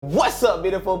What's up,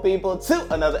 beautiful people,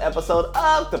 to another episode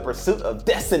of the Pursuit of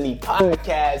Destiny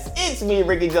podcast. It's me,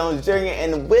 Ricky Jones Jr.,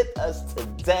 and with us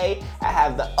today, I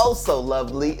have the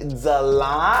oh-so-lovely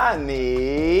Delani.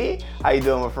 How you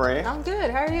doing, my friend? I'm good.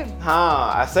 How are you?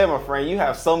 I say, my friend, you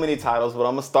have so many titles, but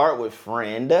I'm going to start with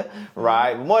friend,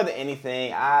 right? But more than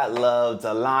anything, I love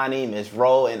Delani, Miss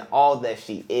Rowe, and all that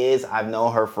she is. I've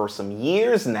known her for some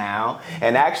years now,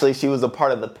 and actually, she was a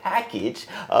part of the package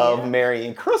of Mary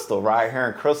and Crystal, right? Her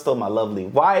and Crystal, my lovely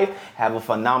wife, have a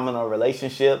phenomenal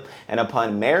relationship. And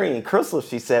upon marrying Crystal,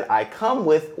 she said, I come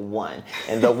with one.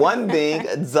 And the one being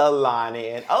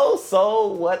Delani. And oh, so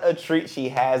what a treat she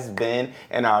has been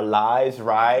in our lives,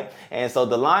 right? And so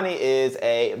Delani is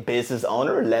a business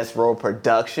owner, Let's Roll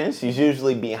Productions. She's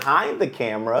usually behind the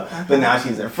camera, but now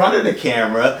she's in front of the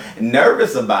camera,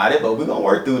 nervous about it, but we're going to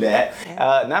work through that.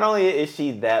 Not only is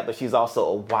she that, but she's also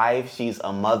a wife. She's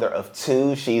a mother of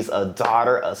two. She's a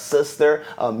daughter, a sister,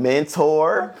 a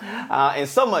mentor, and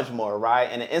so much more, right?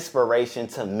 And an inspiration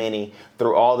to many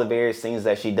through all the various things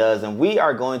that she does. And we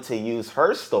are going to use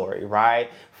her story, right?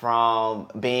 From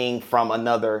being from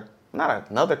another, not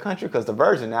another country, because the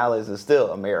Virgin Islands is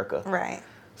still America. Right.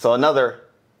 So another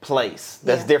place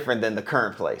that's different than the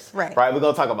current place. Right. We're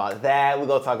going to talk about that. We're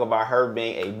going to talk about her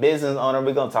being a business owner.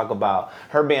 We're going to talk about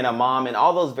her being a mom and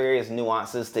all those various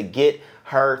nuances to get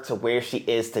her to where she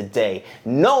is today,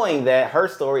 knowing that her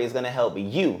story is going to help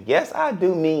you. Yes, I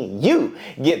do mean you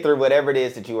get through whatever it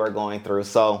is that you are going through.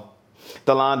 So,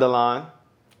 Delon,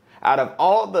 out of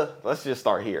all the, let's just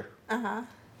start here.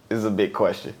 This is a big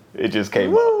question. It just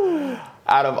came up.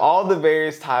 Out of all the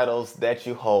various titles that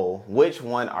you hold, which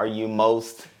one are you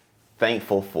most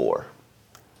thankful for?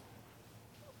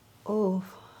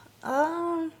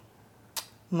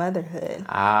 Motherhood.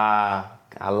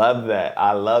 I love that.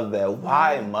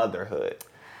 Why motherhood?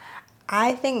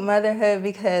 I think motherhood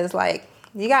because, like,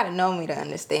 you got to know me to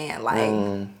understand.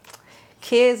 Like,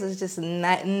 kids was just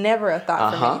never a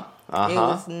thought for me. It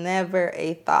was never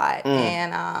a thought.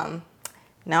 And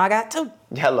now I got two.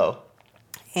 Hello.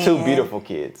 And two beautiful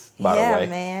kids, by the way. Yeah,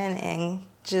 man. And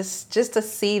just to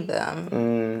see them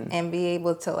and be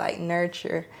able to, like,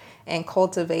 nurture and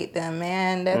cultivate them,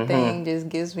 man, that thing just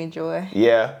gives me joy.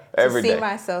 Yeah, every day. To see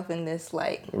myself in this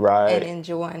light and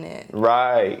enjoying it.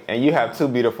 Right, and you have two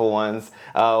beautiful ones.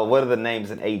 What are the names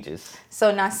and ages?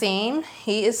 So Nasim,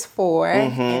 he is 4,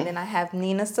 and then I have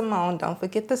Nina Simone. Don't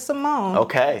forget the Simone.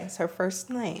 Okay. That's her first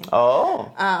name.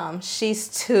 Oh. She's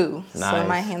 2, nice. So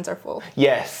my hands are full.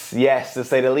 Yes, to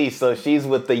say the least. So she's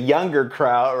with the younger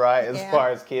crowd, right, as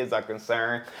far as kids are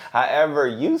concerned. However,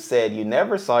 you said you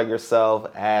never saw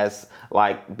yourself as,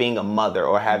 like, being a mother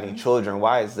or having children.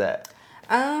 Why is that?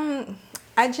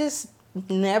 I just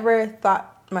never thought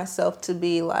myself to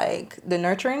be, like, the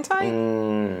nurturing type.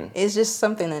 It's just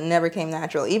something that never came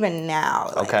natural. Even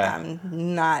now, like, I'm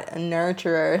not a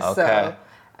nurturer, so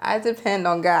I depend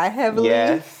on God heavily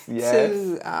to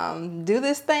do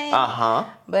this thing.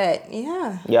 But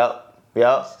yeah. Yep.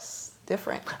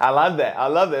 Different. I love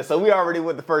that. So we already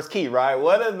with the first key, right?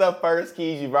 One of the first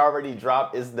keys you've already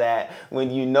dropped is that when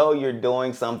you know you're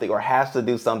doing something or have to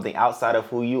do something outside of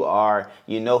who you are,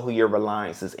 you know who your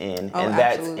reliance is in. And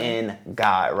that's in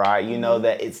God, right? You know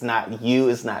that it's not you,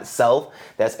 it's not self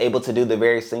that's able to do the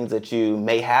various things that you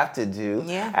may have to do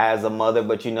as a mother,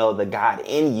 but you know the God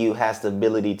in you has the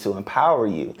ability to empower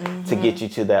you to get you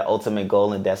to that ultimate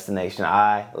goal and destination.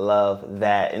 I love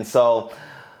that. And so,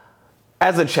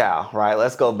 as a child, right?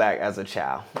 Let's go back as a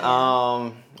child.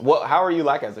 How are you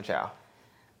like as a child?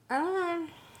 I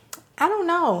don't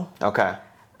know. Okay.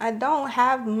 I don't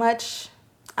have much.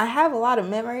 I have a lot of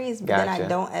memories, but then I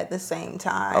don't at the same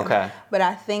time. Okay. But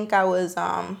I think I was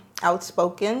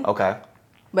outspoken. Okay.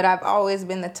 But I've always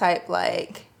been the type,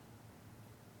 like,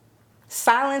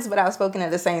 silence but outspoken at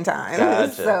the same time.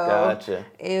 Gotcha.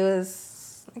 It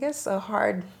was, I guess, a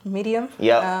hard medium.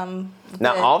 Yep.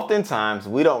 Now, oftentimes,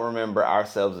 we don't remember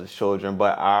ourselves as children,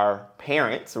 but our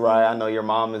parents, right? I know your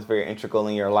mom is very integral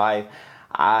in your life.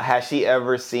 Has she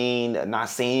ever seen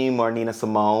Nasim or Nina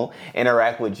Simone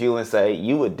interact with you and say,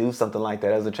 you would do something like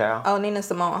that as a child? Oh, Nina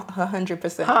Simone,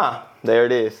 100%. There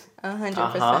it is.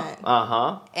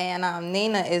 100%. And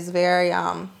Nina is very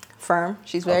firm.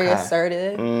 She's very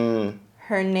assertive.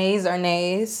 Her nays are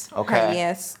nays. Her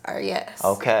yes are yes.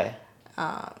 Okay.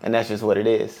 And that's just what it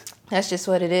is. That's just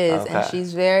what it is. And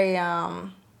she's very,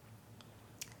 I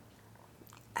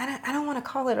don't want to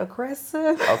call it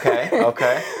aggressive. Okay.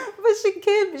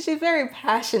 But she's very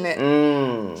passionate.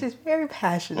 She's very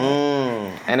passionate.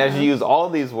 And as you use all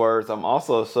these words, I'm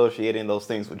also associating those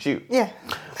things with you. Yeah.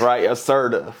 Right?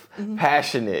 Assertive,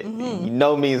 passionate.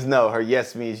 No means no. Her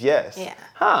yes means yes. Yeah.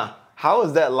 How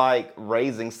is that like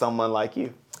raising someone like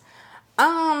you?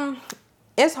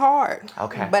 It's hard.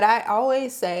 Okay. But I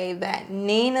always say that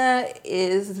Nina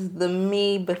is the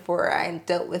me before I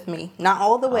dealt with me. Not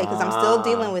all the way, because I'm still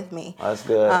dealing with me. That's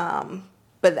good.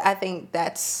 But I think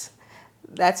that's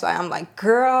why I'm like,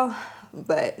 girl.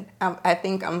 But I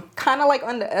think I'm kind of like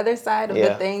on the other side of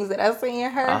the things that I see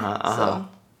in her.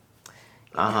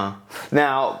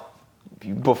 Now,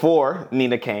 before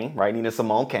Nina came, right? Nina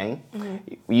Simone came.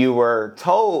 You were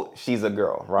told she's a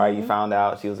girl, right? You found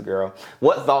out she was a girl.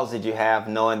 What thoughts did you have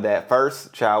knowing that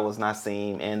first child was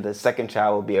Nasim and the second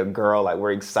child would be a girl? Like,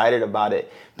 we're excited about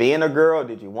it being a girl.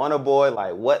 Did you want a boy?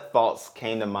 Like, what thoughts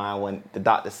came to mind when the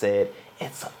doctor said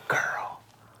it's a girl?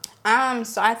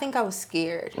 So I think I was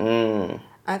scared.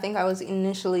 I think I was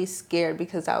initially scared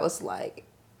because I was like,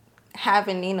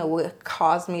 having Nina would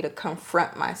cause me to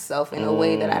confront myself in a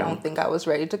way that I don't think I was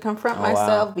ready to confront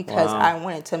myself, because I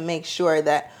wanted to make sure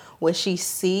that what she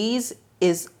sees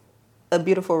is a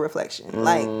beautiful reflection.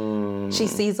 Like, she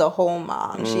sees a whole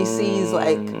mom. She sees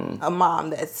like a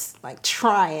mom that's like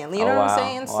trying, you know what I'm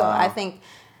saying? So I think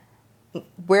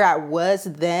where I was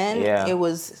then, it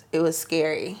was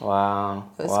scary. Wow.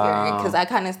 It was scary because I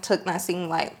kind of took Nasim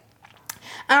like,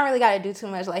 I don't really got to do too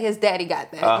much. Like, his daddy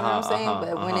got that. You know what I'm saying?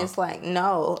 But when it's like,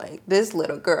 no, like, this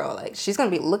little girl, like, she's going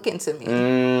to be looking to me.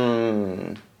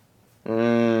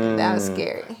 That was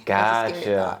scary.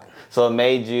 Gotcha. So it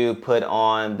made you put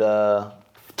on the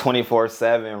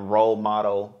 24/7 role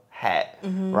model hat,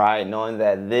 right? Knowing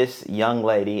that this young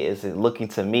lady is looking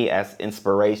to me as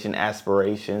inspiration,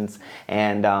 aspirations,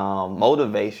 and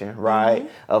motivation,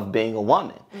 right? Of being a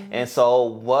woman. And so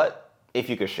what, if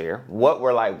you could share, what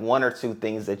were like one or two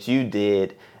things that you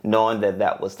did knowing that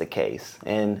that was the case?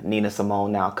 And Nina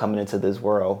Simone now coming into this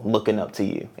world, looking up to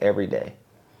you every day.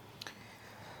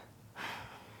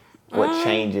 What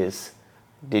changes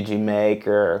did you make,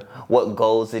 or what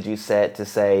goals did you set to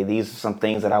say, these are some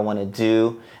things that I want to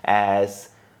do as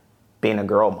being a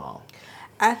girl mom?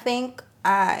 I think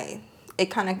it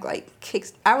kind of like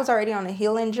kicks, I was already on a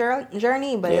healing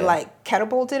journey, but it like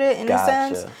catapulted it in a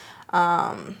sense.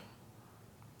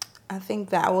 I think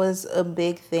that was a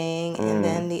big thing. And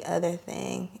then the other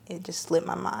thing, it just slipped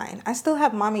my mind. I still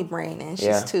have mommy brain, and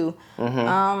she's 2.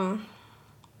 Because,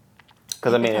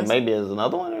 I mean, maybe there's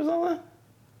another one or something?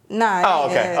 Nah. Oh,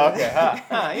 okay.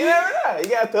 You never know. You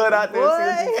got to throw it out there.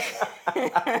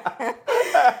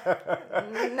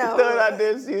 No. Throw it out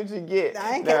there and see what you get.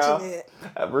 I ain't catching it.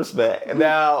 Respect.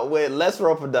 Now, with Let's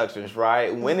Roll Productions,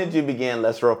 right? When did you begin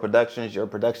Let's Roll Productions, your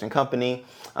production company?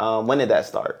 When did that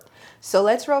start? So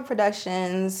Let's Roll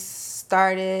Productions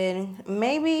started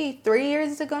maybe 3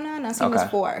 years ago now. Nasim was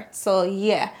 4. So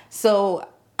yeah. So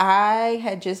I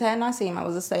had just had Nasim. I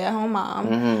was a stay-at-home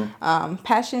mom.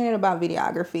 Passionate about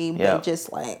videography, but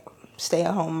just like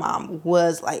stay-at-home mom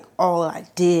was like all I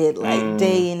did, like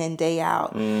day in and day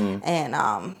out. And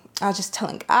I was just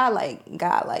telling God,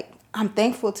 like, I'm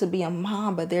thankful to be a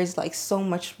mom, but there's like so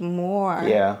much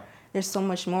more. There's so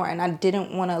much more, and I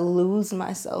didn't want to lose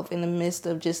myself in the midst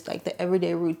of just like the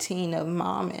everyday routine of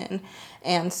momming.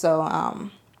 And so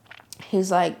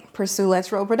he's like, pursue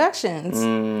Let's Roll Productions.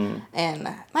 And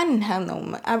I didn't have no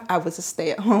money. I was a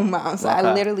stay-at-home mom, so I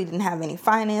literally didn't have any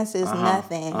finances,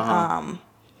 nothing.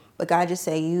 But God just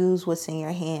said, use what's in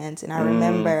your hands. And I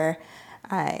remember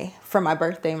for my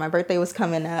birthday was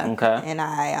coming up, and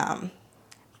I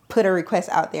put a request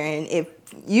out there. And if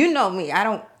you know me, I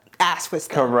don't ask for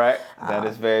stuff. Correct. That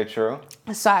is very true.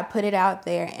 So I put it out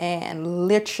there, and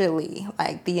literally,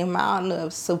 like, the amount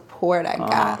of support I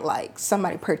got, like,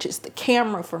 somebody purchased the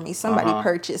camera for me, somebody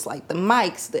purchased like the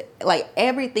mics, like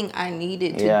everything I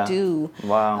needed to do.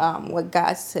 What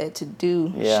God said to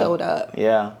do showed up.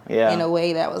 In a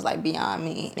way that was like beyond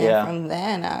me. And from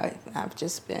then I've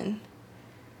just been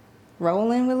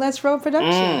rolling with Let's Roll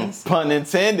Productions. Pun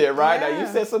intended, right? Now, you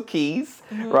said some keys,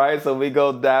 right? So we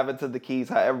go dive into the keys.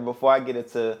 However, before I get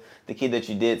into the key that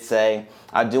you did say,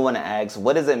 I do want to ask,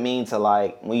 what does it mean to,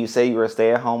 like, when you say you were a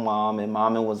stay-at-home mom and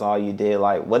momming was all you did,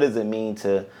 like, what does it mean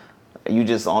to you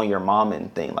just on your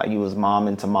momming thing? Like, you was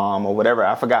momming to mom or whatever.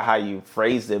 I forgot how you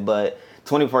phrased it, but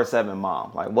 24/7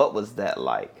 mom. Like, what was that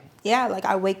like? Yeah, like,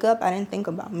 I wake up, I didn't think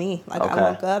about me. Like, I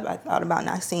woke up, I thought about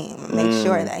Nasim. Make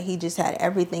sure that he just had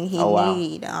everything he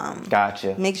need.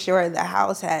 Gotcha. Make sure the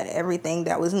house had everything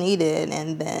that was needed,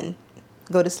 and then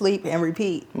go to sleep and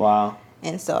repeat. Wow.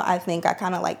 And so I think I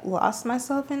kind of like lost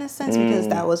myself in a sense because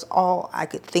that was all I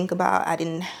could think about. I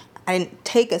didn't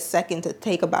take a second to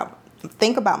think about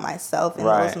myself in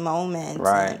those moments.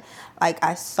 And like,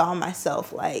 I saw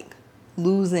myself like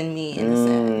losing me in a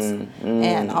sense.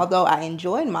 And although I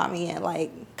enjoyed mommy and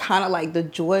like kind of like the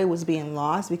joy was being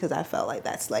lost because I felt like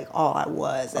that's like all I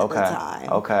was at the time.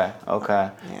 Okay.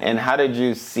 Yeah. And how did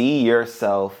you see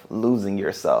yourself losing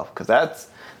yourself? Because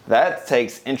that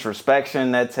takes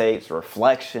introspection, that takes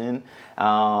reflection,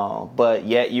 but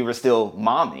yet you were still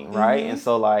momming, right? And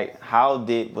so like,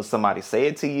 was somebody say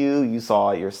it to you? You saw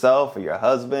it yourself or your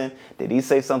husband? Did he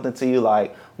say something to you?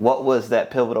 Like, what was that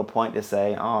pivotal point to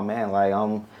say, oh man, like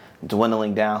I'm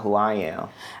dwindling down who I am?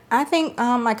 I think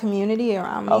my community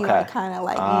around me like kind of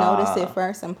like noticed it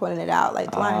first and pointed it out. Like,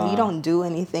 Delani, you don't do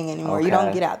anything anymore. You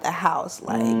don't get out the house.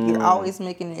 Like, you're always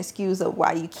making an excuse of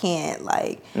why you can't.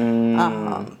 Like,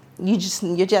 you're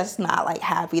just not like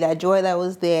happy. That joy that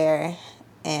was there,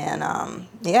 and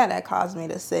that caused me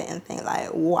to sit and think like,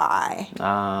 why?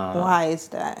 Why is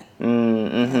that?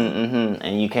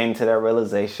 And you came to that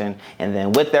realization, and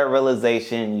then with that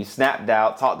realization, you snapped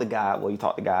out, talked to God. Well, you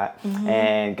talked to God,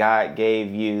 and God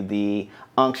gave you the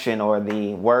unction or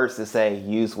the words to say,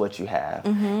 use what you have,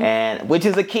 and which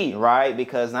is a key, right?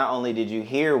 Because not only did you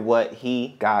hear what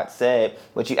God said,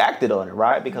 but you acted on it,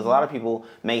 right? Because a lot of people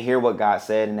may hear what God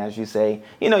said, and as you say,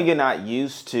 you're not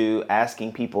used to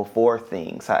asking people for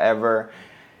things. However,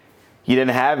 you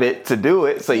didn't have it to do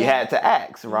it, so you had to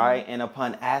ask, right? And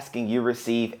upon asking, you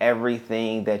receive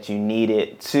everything that you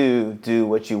needed to do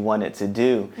what you wanted to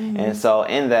do. And so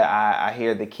in that, I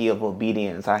hear the key of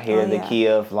obedience. I hear the key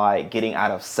of like getting out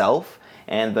of self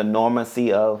and the normacy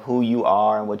of who you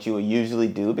are and what you would usually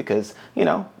do, because,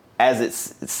 as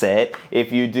it's said,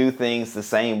 if you do things the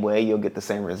same way, you'll get the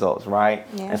same results, right?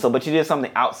 And so, but you did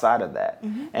something outside of that.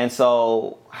 And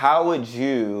so how would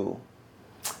you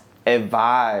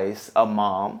advise a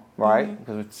mom, right?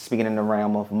 Because we're speaking in the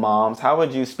realm of moms. How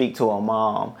would you speak to a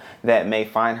mom that may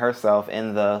find herself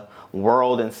in the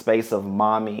world and space of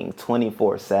momming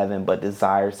 24/7, but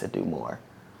desires to do more?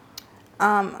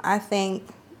 I think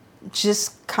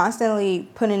just constantly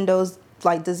putting those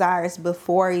like desires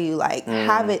before you, like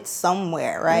have it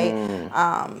somewhere, right?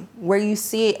 Where you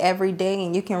see it every day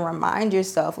and you can remind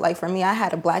yourself. Like for me, I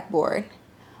had a blackboard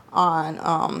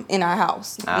on in our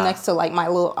house next to like my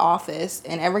little office,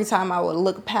 and every time I would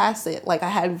look past it, like I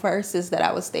had verses that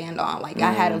I would stand on, like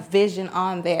I had a vision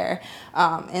on there,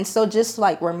 and so just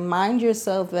like remind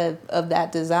yourself of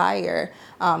that desire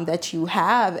that you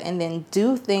have, and then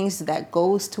do things that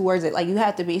goes towards it. Like you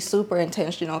have to be super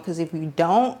intentional, because if you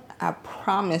don't, I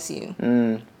promise you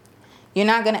you're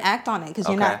not going to act on it, because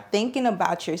you're not thinking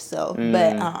about yourself.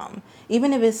 But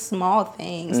even if it's small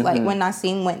things, like when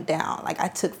Nasim went down, like I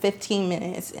took 15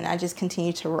 minutes and I just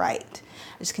continued to write.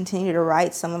 I just continued to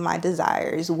write some of my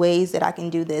desires, ways that I can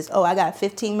do this. Oh, I got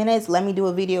 15 minutes. Let me do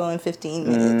a video in 15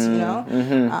 minutes,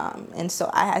 And so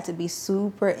I had to be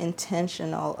super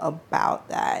intentional about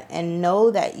that and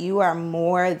know that you are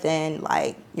more than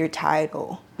like your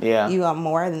title. Yeah. You are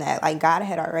more than that. Like God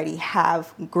had already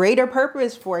have greater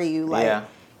purpose for you. Like,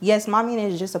 yes, momming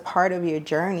is just a part of your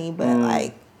journey, but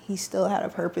like he still had a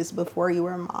purpose before you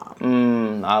were a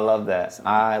mom. I love that. So.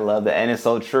 I love that. And it's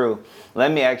so true.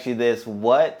 Let me ask you this.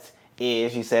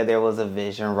 You said there was a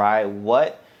vision, right?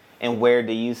 What and where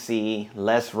do you see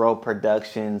Let's Roll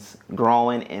Productions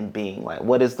growing and being? Like,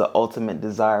 what is the ultimate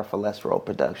desire for Let's Roll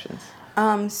Productions?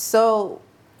 So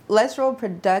Let's Roll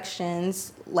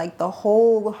Productions, like the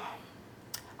whole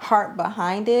heart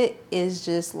behind it is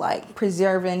just like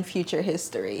preserving future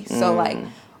history. So like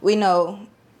we know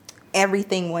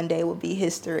everything one day will be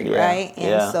history, right?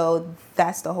 And so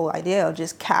that's the whole idea of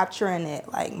just capturing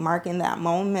it, like marking that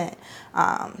moment.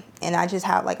 And I just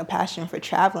have like a passion for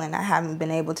traveling. I haven't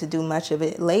been able to do much of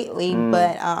it lately,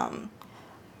 but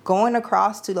going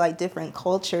across to like different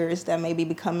cultures that may be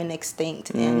becoming extinct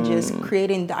and just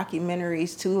creating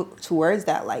documentaries towards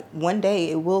that. Like one day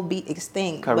it will be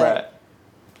extinct. Correct. But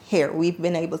here we've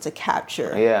been able to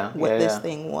capture what this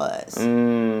thing was.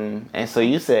 And so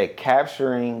you said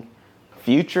capturing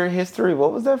future history.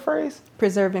 What was that phrase?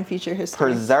 Preserving future history.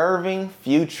 Preserving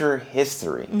future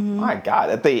history. My God,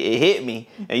 that thing, it hit me.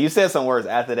 And you said some words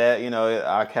after that.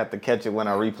 I have to catch it when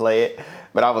I replay it.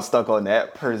 But I was stuck on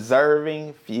that.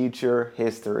 Preserving future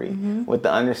history with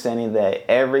the understanding that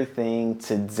everything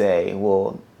today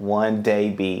will one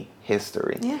day be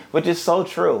history. Yeah. Which is so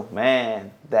true.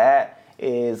 Man, that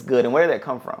is good. And where did that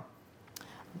come from?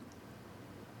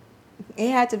 It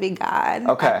had to be God.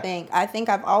 Okay. I think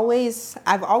I've always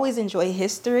enjoyed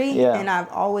history, and I've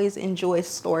always enjoyed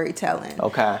storytelling.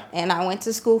 Okay. And I went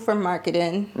to school for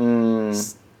marketing.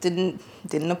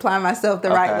 Didn't apply myself the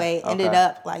right way. Ended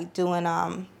up like doing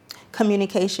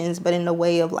communications, but in the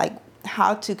way of like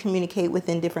how to communicate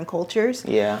within different cultures.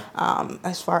 Yeah.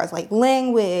 As far as like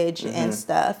language and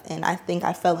stuff. And I think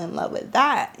I fell in love with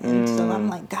that. And so I'm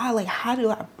like, God, like, how do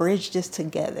I bridge this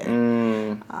together?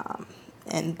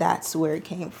 And that's where it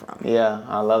came from. Yeah,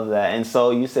 I love that. And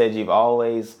so you said you've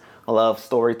always loved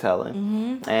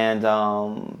storytelling. And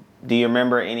do you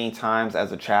remember any times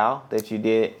as a child that you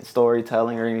did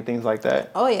storytelling or anything like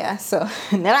that? Oh, yeah. So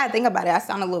now that I think about it, I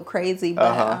sound a little crazy,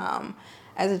 but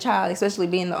as a child, especially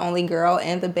being the only girl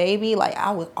and the baby, like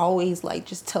I would always like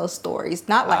just tell stories,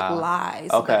 not like lies,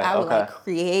 but I would like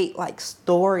create like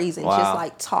stories and just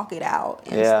like talk it out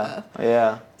and stuff.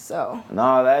 Yeah. So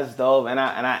No, that's dope. And I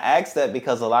asked that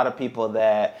because a lot of people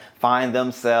that find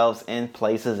themselves in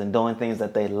places and doing things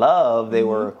that they love, they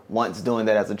were once doing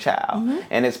that as a child.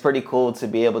 And it's pretty cool to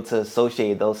be able to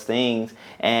associate those things.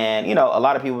 And, you know, a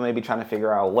lot of people may be trying to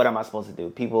figure out, what am I supposed to do?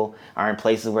 People are in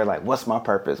places where like, what's my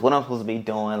purpose? What am I supposed to be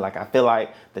doing? Like, I feel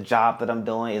like the job that I'm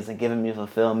doing isn't giving me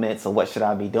fulfillment. So what should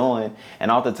I be doing? And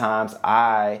oftentimes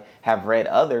I have read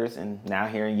others, and now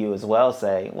hearing you as well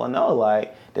say, well, no,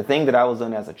 like the thing that I was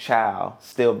doing as a child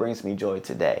still brings me joy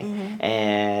today.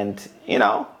 And, you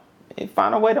know,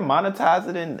 find a way to monetize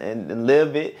it and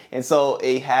live it. And so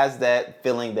it has that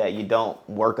feeling that you don't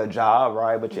work a job,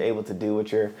 right? But you're able to do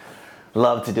what you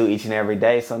love to do each and every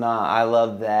day. So now I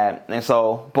love that. And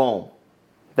so, boom.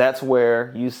 That's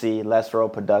where you see Let's Roll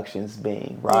Productions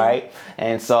being, right?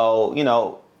 And so, you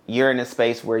know, you're in a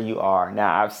space where you are.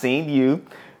 Now, I've seen you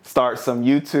start some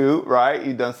YouTube, right?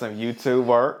 You've done some YouTube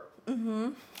work.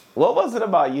 What was it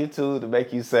about YouTube to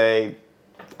make you say,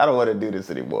 I don't want to do this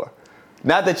anymore?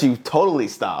 Not that you've totally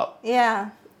stopped.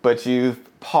 yeah. But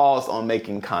you've paused on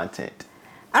making content.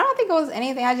 I don't think it was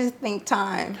anything. I just think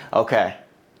time. Okay.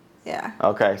 Yeah.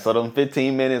 Okay. So them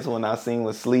 15 minutes when I seen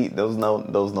was sleep, those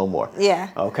no more. Yeah.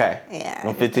 Okay. Yeah.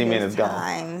 Them 15 minutes gone.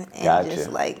 Time and Gotcha.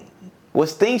 just like. Well,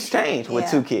 things change with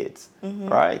two kids,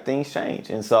 right? Things change.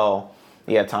 And so,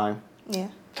 yeah, time. Yeah.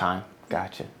 Time.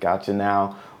 Gotcha.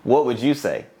 Now, what would you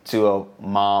say to a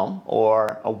mom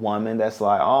or a woman that's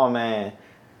like, oh, man,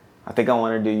 I think I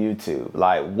want to do YouTube?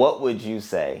 Like, what would you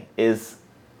say is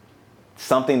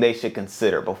something they should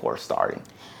consider before starting?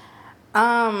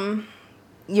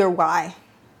 Your why.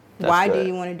 That's why good. do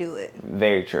you want to do it?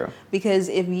 Very true. Because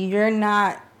if you don't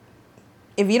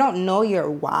know your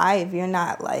why, if you're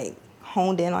not like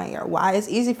honed in on your why, it's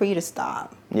easy for you to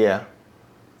stop. Yeah.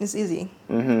 It's easy.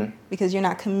 Because you're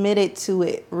not committed to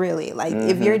it, really. Like,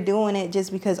 if you're doing it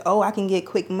just because, oh, I can get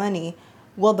quick money,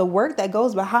 well, the work that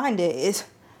goes behind it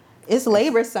it's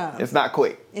laborsome. It's not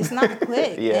quick. It's not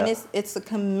quick. Yeah. And it's a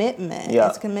commitment. Yeah.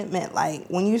 It's a commitment. Like,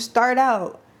 when you start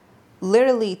out,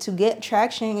 literally, to get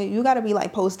traction, you got to be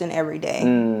like posting every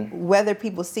day, whether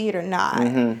people see it or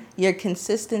not. Your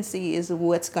consistency is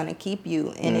what's going to keep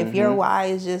you. And if your why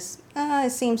is just,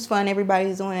 it seems fun,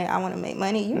 everybody's doing it, I want to make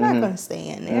money, you're not going to stay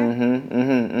in there.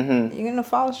 You're going to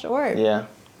fall short. Yeah.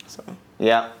 So.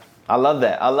 Yeah. I love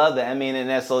that. I mean, and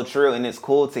that's so true. And it's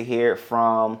cool to hear it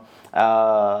from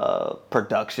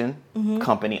production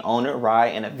company owner, right?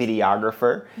 And a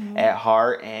videographer at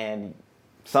heart. And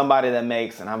somebody that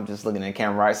makes, and I'm just looking at the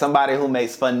camera, right? Somebody who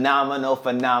makes phenomenal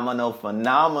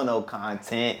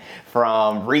content,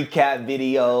 from recap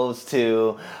videos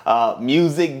to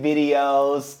music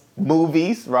videos,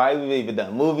 movies, right? We've even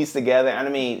done movies together. And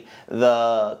I mean,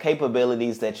 the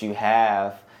capabilities that you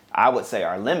have, I would say,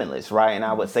 are limitless, right? And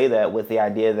I would say that with the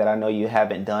idea that I know you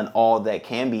haven't done all that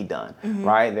can be done,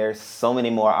 right? There's so many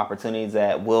more opportunities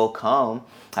that will come.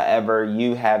 However,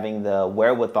 you having the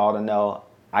wherewithal to know,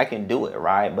 I can do it,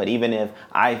 right? But even if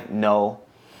I know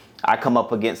I come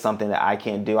up against something that I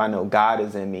can't do, I know God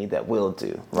is in me that will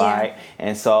do, right? Yeah.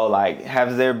 And so, like,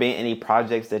 has there been any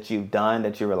projects that you've done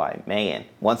that you were like, man,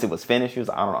 once it was finished, you was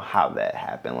like, I don't know how that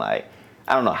happened. Like,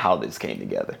 I don't know how this came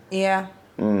together. Yeah.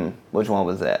 Which one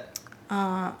was that?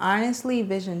 Honestly,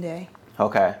 Vision Day.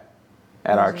 Okay.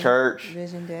 At our church?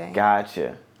 Vision Day.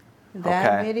 Gotcha.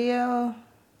 That video.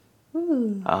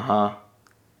 Ooh.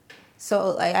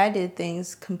 So, like, I did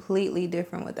things completely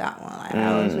different with that one. Like,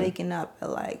 I was waking up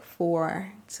at, like,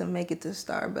 4 to make it to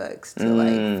Starbucks to,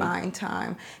 like, find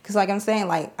time. Because, like I'm saying,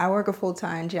 like, I work a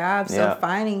full-time job. So,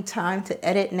 finding time to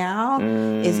edit now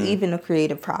is even a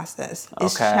creative process.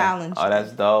 It's challenging. Oh,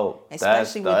 that's dope.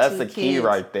 Especially that's with the two key kids.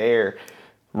 right there.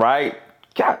 Right?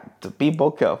 Got to be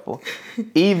more careful.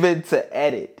 Even to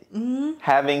edit.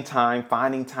 Having time,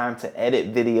 finding time to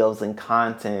edit videos and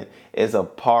content is a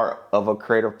part of a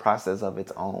creative process of its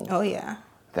own. Oh, yeah.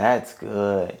 That's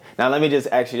good. Now, let me just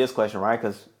ask you this question, right?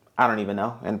 Because I don't even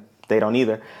know, and they don't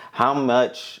either. How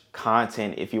much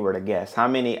content, if you were to guess, how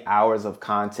many hours of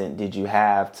content did you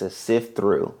have to sift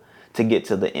through to get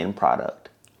to the end product?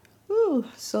 Ooh,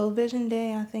 so Vision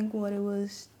Day, I think it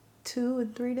was 2 or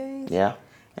 3 days. Yeah,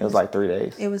 it was like 3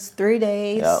 days. It was 3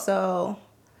 days, Yep. So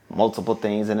multiple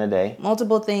things in a day.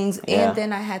 Multiple things, Yeah. and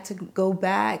then I had to go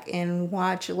back and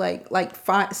watch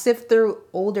sift through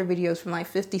older videos from like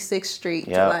 56th Street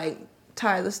to like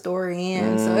tie the story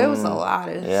in. So it was a lot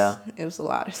of it was a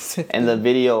lot of sifting. And the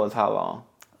video was how long?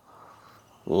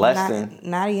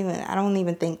 Not even. I don't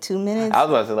even think 2 minutes. I was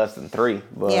about to say less than 3,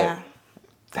 but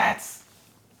that's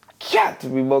got to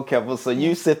be more careful. So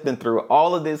you sifting through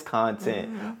all of this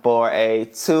content for a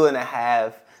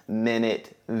 2.5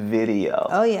 minute video.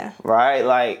 Oh yeah. Right?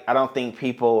 Like, I don't think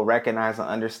people recognize or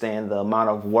understand the amount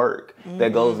of work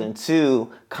that goes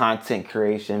into content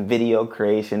creation, video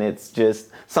creation. It's just,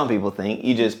 some people think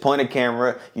you just point a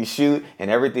camera, you shoot,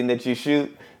 and everything that you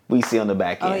shoot, we see on the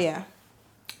back end. Oh yeah.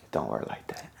 It don't work like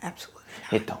that. Absolutely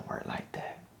not. It don't work like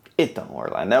that. It don't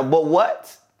work like that. But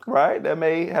what? Right? That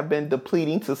may have been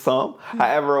depleting to some.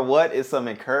 However, what is some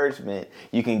encouragement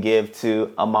you can give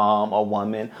to a mom or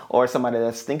woman or somebody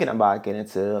that's thinking about getting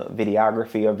into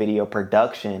videography or video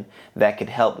production that could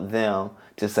help them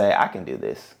to say, I can do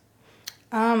this?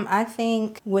 I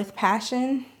think with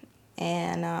passion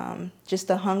and just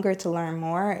the hunger to learn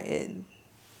more,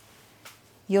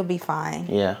 you'll be fine.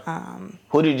 Yeah.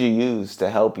 Who did you use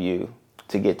to help you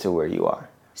to get to where you are?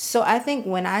 So I think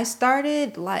when I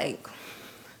started,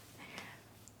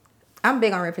 I'm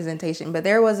big on representation, but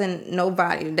there wasn't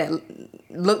nobody that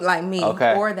looked like me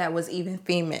or that was even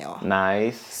female.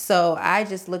 Nice. So I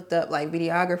just looked up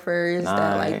videographers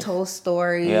that told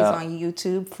stories on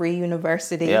YouTube, free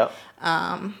university. Yep.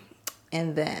 And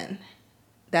then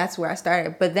that's where I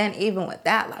started. But then even with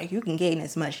that, you can gain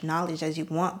as much knowledge as you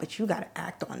want, but you got to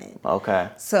act on it. Okay.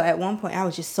 So at one point I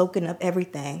was just soaking up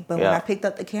everything. But when I picked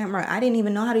up the camera, I didn't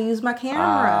even know how to use my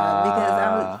camera because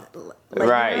I was...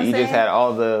 right, you just had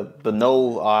all the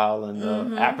know-how and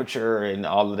the aperture and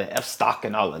all of the f-stop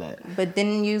and all of that. But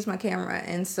didn't use my camera,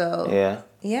 and so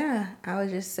I would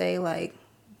just say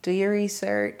do your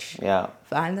research. Yeah.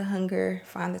 Find the hunger,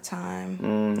 find the time,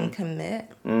 and commit.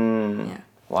 Yeah.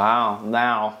 Wow.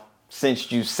 Now, since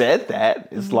you said that,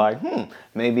 it's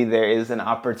maybe there is an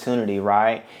opportunity,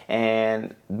 right?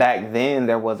 And back then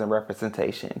there wasn't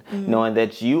representation. Knowing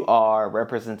that you are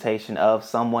representation of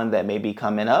someone that may be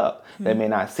coming up, that may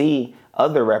not see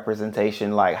other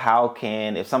representation, how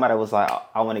can, if somebody was like,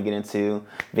 I want to get into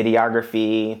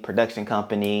videography, production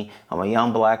company, I'm a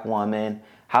young Black woman,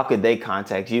 how could they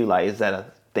contact you? Is that a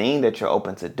thing that you're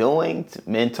open to doing, to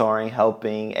mentoring,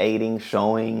 helping, aiding,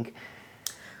 showing?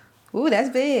 Ooh, that's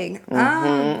big.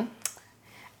 I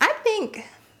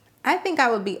think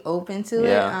I would be open to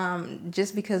it,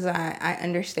 just because I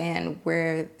understand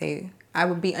I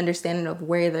would be understanding of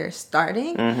where they're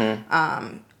starting,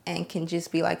 and can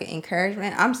just be an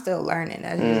encouragement. I'm still learning.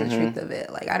 That's just the truth of it.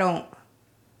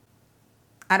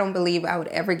 I don't believe I would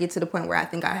ever get to the point where I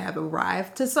think I have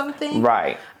arrived to something.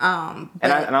 Right. And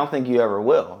I don't think you ever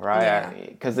will, right?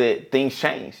 Because things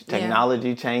change.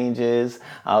 Technology changes.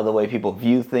 The way people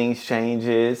view things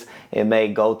changes. It may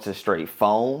go to straight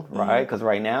phone, right? Because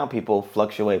right now people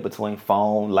fluctuate between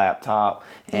phone, laptop,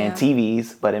 and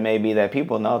TVs. But it may be that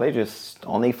people know they just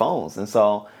on their phones. And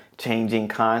so changing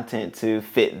content to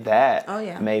fit that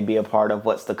may be a part of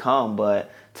what's to come.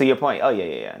 But to your point,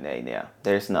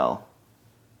 there's no...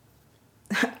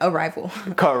 arrival.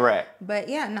 Correct. But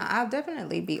I'll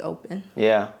definitely be open.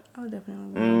 Yeah. I'll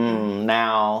definitely be open.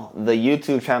 Now, the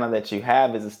YouTube channel that you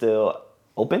have, is it still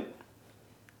open?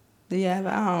 Yeah,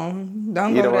 but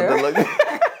don't go there. Want to look.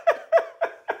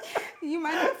 You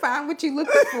might not find what you're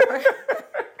looking for.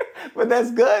 But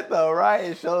that's good though, right?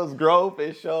 It shows growth.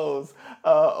 It shows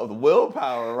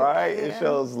willpower, right? It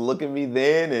shows, look at me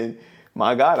then, and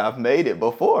my God, I've made it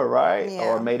before, right?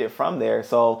 Or made it from there.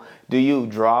 So do you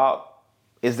drop...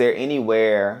 Is there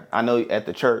anywhere, I know at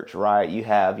the church, right, you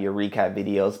have your recap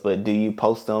videos, but do you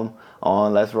post them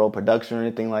on Let's Roll Production or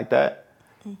anything like that?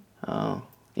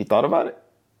 You thought about it?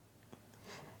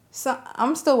 So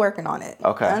I'm still working on it.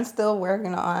 Okay. I'm still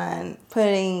working on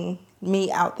putting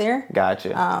me out there.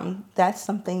 Gotcha. That's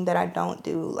something that I don't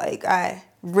do.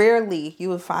 Rarely you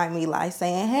would find me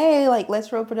saying, hey,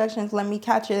 Let's Roll Productions, let me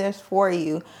capture this for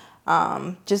you.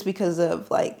 Just because of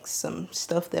some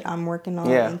stuff that I'm working on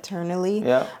internally.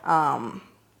 Yeah.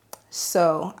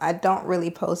 So I don't really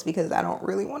post because I don't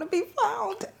really want to be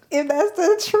found, if that's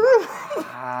the truth.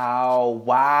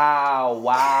 Wow.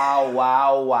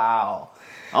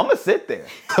 I'm going to sit there.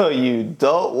 So you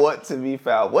don't want to be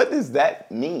found. What does that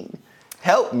mean?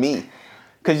 Help me.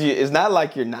 Because it's not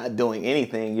like you're not doing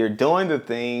anything. You're doing the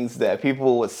things that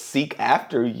people would seek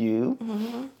after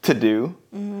you to do.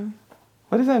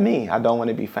 What does that mean? I don't want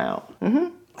to be found.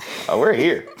 Oh, we're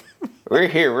here. We're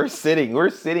here. We're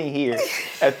sitting here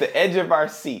at the edge of our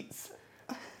seats.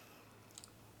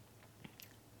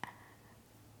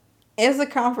 It's a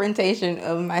confrontation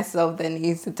of myself that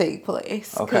needs to take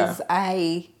place. Okay. Because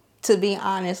to be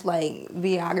honest, like,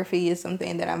 videography is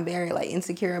something that I'm very, like,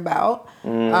 insecure about.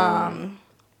 A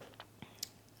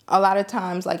lot of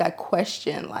times, like, I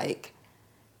question, like,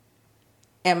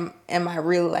 am I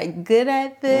really, like, good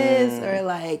at this? Or,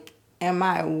 like, am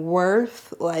I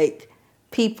worth, like,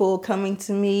 people coming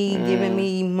to me, giving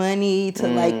me money to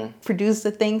like produce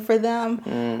the thing for them?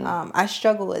 I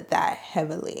struggle with that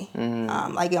heavily.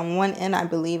 Like on one end, I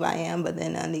believe I am, but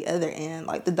then on the other end,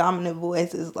 like the dominant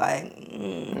voice is like,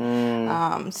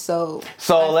 So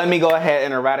let me go ahead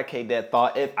and eradicate that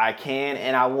thought if I can.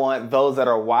 And I want those that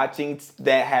are watching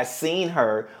that has seen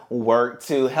her work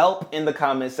to help in the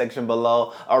comment section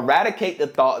below. Eradicate the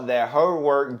thought that her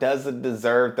work doesn't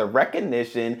deserve the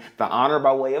recognition, the honor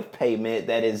by way of payment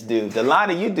that is due.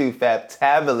 Delana, you do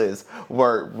fabulous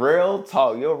work. Real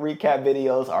talk. Your recap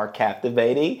videos are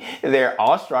captivating. They're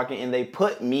awe-striking, and they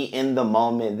put me in the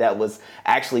moment that was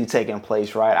actually taking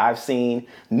place, right? I've seen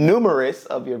numerous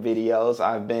of your videos.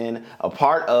 I've been a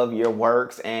part of your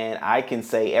works, and I can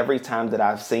say every time that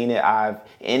I've seen it, I've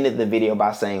ended the video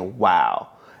by saying, wow,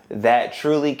 that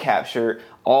truly captured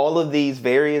all of these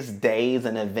various days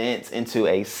and events into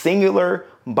a singular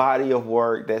body of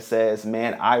work that says,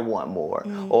 man, I want more,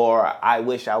 or I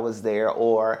wish I was there,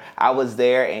 or I was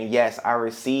there and yes, I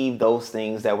received those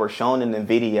things that were shown in the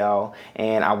video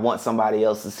and I want somebody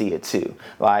else to see it too.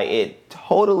 Like, it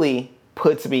totally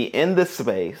puts me in the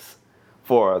space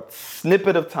for a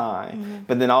snippet of time,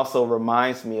 but then also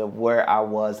reminds me of where I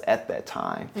was at that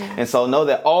time. And so know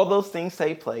that all those things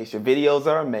take place. Your videos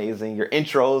are amazing. Your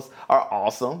intros are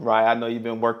awesome, right? I know you've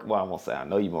been working, well, I won't say I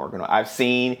know you've been working on. I've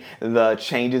seen the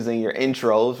changes in your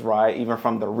intros, right? Even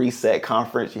from the Reset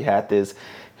conference, you had this,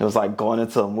 it was like going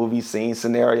into a movie scene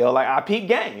scenario, like I peep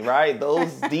gang, right?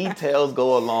 Those details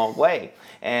go a long way.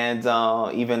 And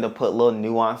even to put little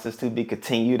nuances to be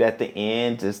continued at the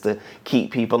end, just to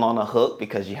keep people on the hook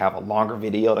because you have a longer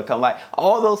video to come. Like,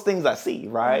 all those things I see,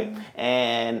 right?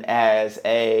 And as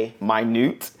a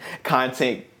minute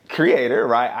content creator,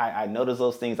 right, I notice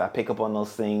those things, I pick up on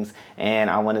those things, and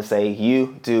I want to say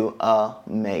you do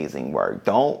amazing work.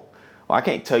 I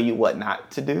can't tell you what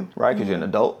not to do, right? Because you're an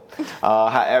adult.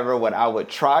 However, what I would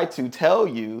try to tell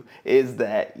you is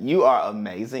that you are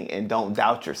amazing and don't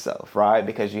doubt yourself, right?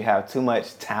 Because you have too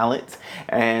much talent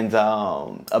and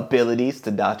abilities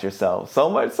to doubt yourself. So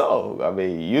much so, I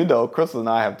mean, you know, Crystal and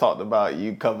I have talked about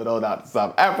you coming on out to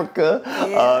South Africa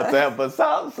to help us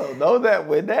out. So know that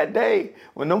when that day,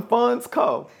 when them funds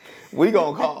come, we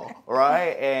gonna call,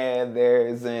 right? And there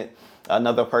isn't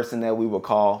another person that we will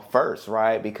call first,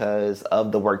 right? Because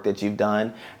of the work that you've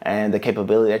done and the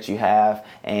capability that you have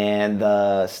and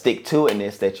the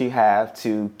stick-to-itness that you have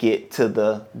to get to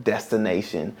the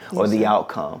destination or the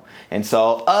outcome. And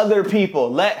so other people,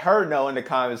 let her know in the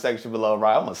comment section below,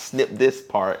 right? I'm gonna snip this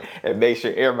part and make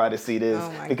sure everybody see this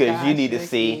because you need to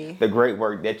see the great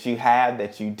work that you have,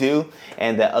 that you do,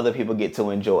 and that other people get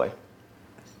to enjoy.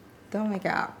 Don't make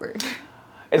it awkward.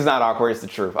 It's not awkward, it's the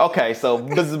truth. Okay, so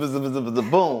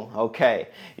boom. Okay,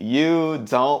 you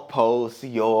don't post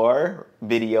your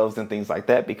videos and things like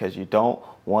that because you don't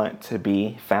want to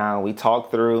be found. We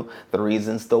talked through the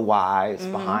reasons, the whys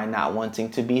behind not wanting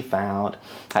to be found.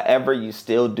 However, you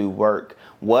still do work.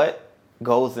 What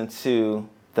goes into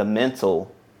the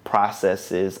mental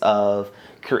processes of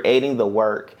creating the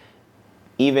work,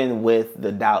 even with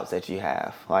the doubts that you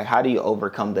have? Like, how do you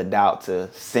overcome the doubt to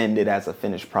send it as a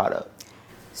finished product?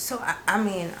 So, I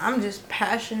mean, I'm just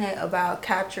passionate about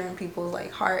capturing people's,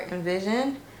 like, heart and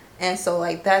vision. And so,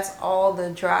 like, that's all the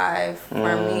drive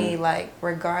for me, like,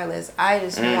 regardless. I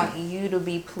just want you to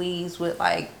be pleased with,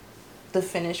 like, the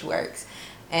finished works.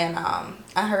 And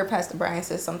I heard Pastor Brian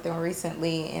say something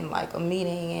recently in, like, a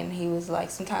meeting, and he was like,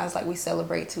 sometimes, like, we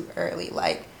celebrate too early.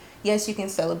 Like, yes, you can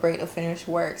celebrate a finished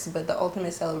works, but the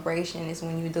ultimate celebration is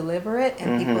when you deliver it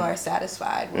and people are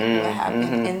satisfied with what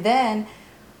happened. And then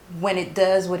when it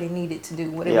does what it needed to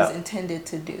do, what it was intended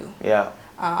to do.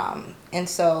 And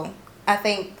so I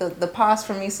think the pause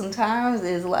for me sometimes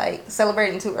is like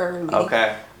celebrating too early.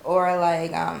 Or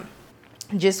like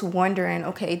just wondering,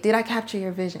 okay, did I capture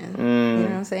your vision? You know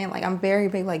what I'm saying? Like, I'm very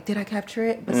big, like, did I capture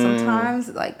it? But sometimes,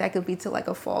 like, that could be to, like,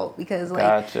 a fault because,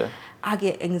 like, I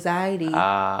get anxiety.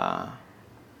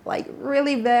 like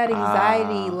really bad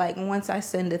anxiety, like once I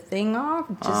send a thing off,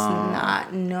 just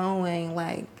not knowing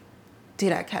like,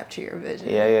 did I capture your vision?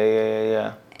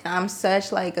 Yeah. And I'm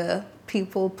such like a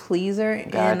people pleaser.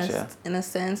 Gotcha. in a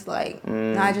sense, like,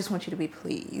 no, I just want you to be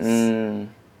pleased.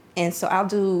 And so I'll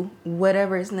do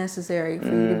whatever is necessary for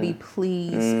you to be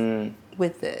pleased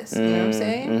with this. You know what I'm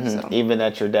saying? So, even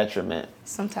at your detriment.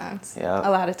 sometimes. Yeah. A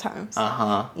lot of times.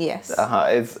 Yes.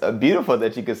 It's beautiful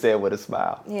that you can say it with a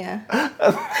smile. Yeah.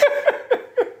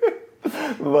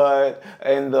 But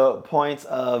in the points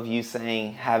of you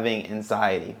saying having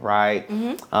anxiety, right?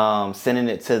 Sending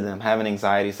it to them, having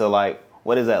anxiety. So like,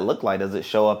 what does that look like? Does it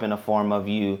show up in a form of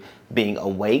you being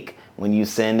awake when you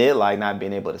send it, like not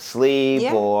being able to sleep?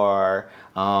 Yeah. Or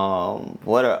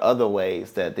what are other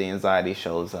ways that the anxiety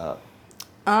shows up?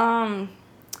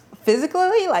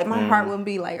 Physically, like my heart would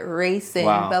be like racing,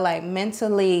 but like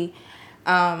mentally,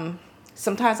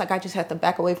 sometimes like I just have to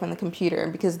back away from the computer,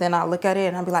 because then I'll look at it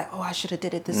and I'll be like, oh, I should have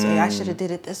did it this way. I should have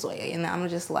did it this way. And I'm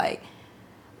just like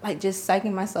just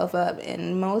psyching myself up.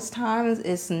 And most times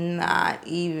it's not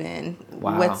even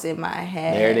what's in my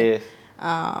head. There it is.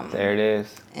 There it is.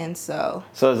 And so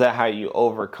is that how you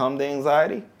overcome the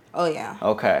anxiety? Oh yeah.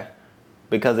 Okay.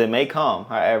 Because it may come,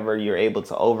 however, you're able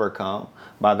to overcome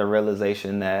by the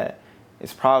realization that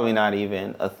it's probably not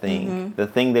even a thing. The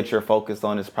thing that you're focused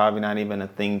on is probably not even a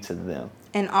thing to them.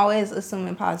 And always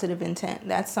assuming positive intent.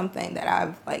 That's something that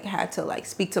I've like had to like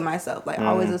speak to myself. Like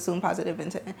always assume positive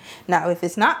intent. Now, if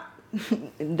it's not,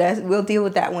 we'll deal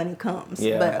with that when it comes.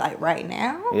 Yeah. But like right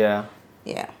now. Yeah.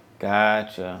 Yeah.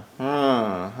 Gotcha.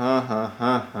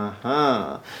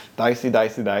 Dicey.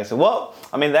 Well,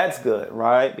 I mean, that's good,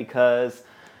 right? Because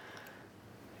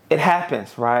it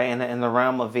happens, right? In the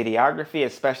realm of videography,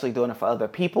 especially doing it for other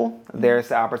people, there's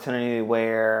the opportunity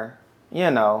where, you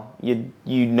have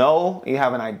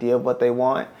an idea of what they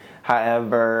want.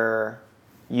 However,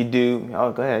 you do,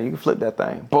 go ahead, you can flip that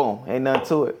thing. Boom, ain't nothing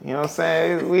to it. You know what I'm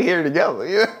saying? We here together.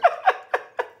 Yeah.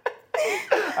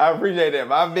 I appreciate that.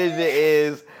 My vision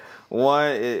is,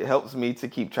 one, it helps me to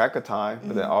keep track of time,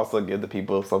 but then also give the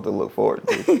people something to look forward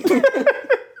to.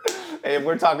 And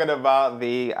we're talking about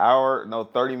the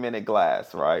 30-minute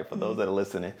glass, right? For those that are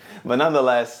listening. But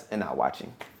nonetheless, and not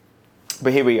watching.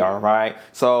 But here we are, right?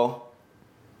 So,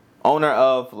 owner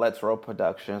of Let's Roll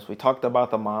Productions. We talked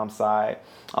about the mom side.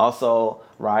 Also,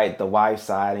 right, the wife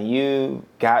side. And you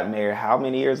got married how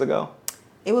many years ago?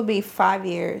 It would be 5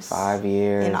 years. 5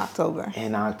 years. In October.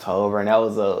 And that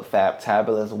was a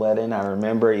fabulous wedding. I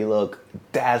remember you look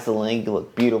dazzling. You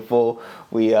look beautiful.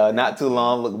 We, not too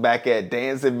long, looked back at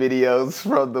dancing videos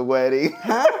from the wedding.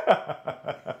 Oh,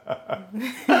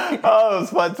 it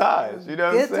was fun times. You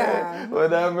know what I'm saying? Time.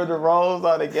 Whenever the roles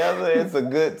are together, it's a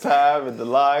good time. And the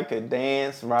line can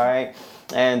dance, right?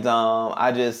 And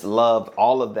I just loved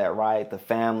all of that, right? The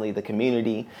family, the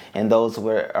community, and those who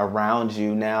were around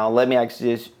you. Now, let me ask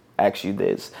you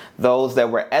this. Those that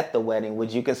were at the wedding,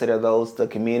 would you consider those the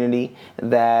community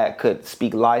that could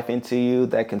speak life into you,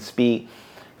 that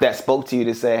spoke to you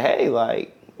to say, hey,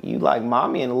 like, you like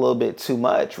mommy and a little bit too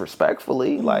much,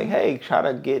 respectfully. Like, hey, try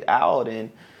to get out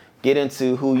and get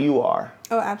into who you are.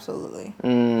 Oh, absolutely.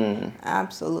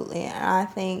 Absolutely. And I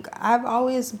think I've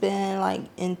always been like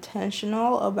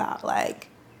intentional about like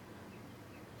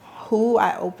who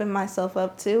I open myself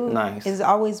up to. Nice. It's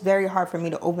always very hard for me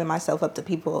to open myself up to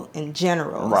people in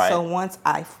general. Right. So once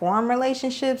I form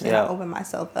relationships and I open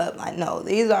myself up, like, no,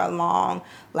 these are long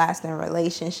lasting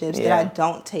relationships that I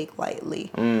don't take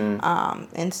lightly.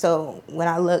 And so when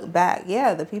I look back,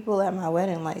 the people at my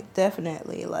wedding, like,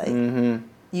 definitely, like,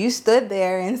 you stood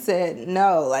there and said,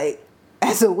 no, like,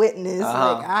 as a witness,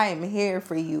 like, I am here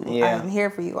for you. I am here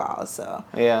for you all. So,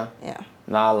 yeah.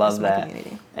 No, I love that.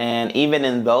 Community. And even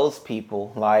in those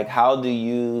people, like, how do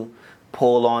you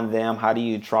pull on them? How do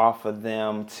you draw for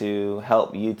them to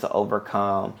help you to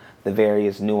overcome the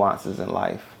various nuances in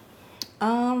life?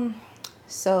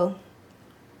 So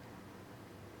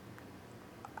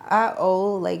I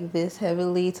owe like this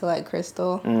heavily to like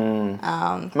Crystal.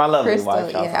 My lovely Crystal,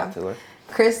 wife, shout out to her.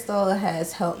 Crystal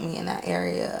has helped me in that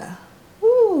area.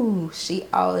 Woo! She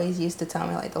always used to tell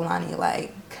me like, Delani,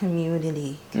 like,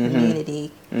 community.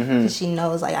 Because she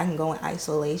knows like I can go in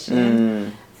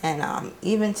isolation. And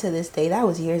even to this day, that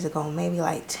was years ago, maybe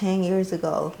like 10 years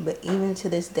ago. But even to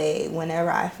this day, whenever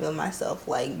I feel myself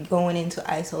like going into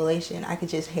isolation, I could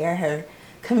just hear her,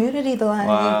 community, Delani.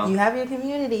 Wow. You have your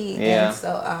community. Yeah. And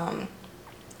so,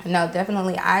 no,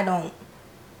 definitely, I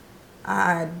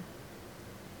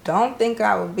don't think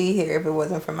I would be here if it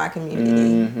wasn't for my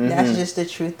community. That's just the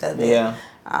truth of it. Yeah.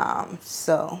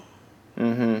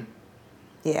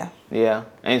 Yeah. Yeah.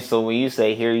 And so when you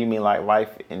say here, you mean like life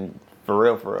in for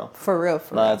real, for real. For real,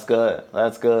 for No, real. that's good.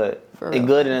 That's good. For And real.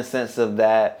 good in a sense of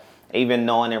that, even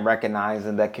knowing and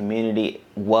recognizing that community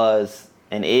was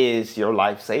and is your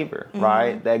lifesaver,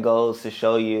 right? That goes to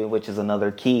show you, which is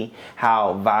another key,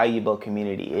 how valuable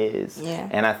community is. Yeah.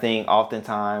 And I think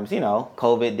oftentimes, you know,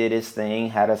 COVID did its thing,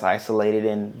 had us isolated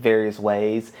in various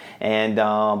ways. And,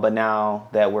 but now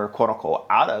that we're quote unquote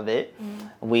out of it,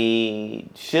 we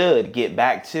should get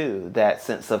back to that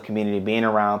sense of community, being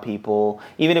around people,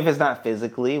 even if it's not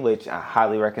physically, which I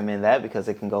highly recommend that because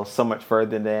it can go so much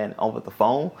further than over the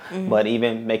phone, but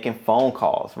even making phone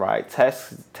calls, right?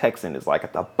 Texting is like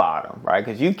at the bottom, right?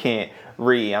 Because you can't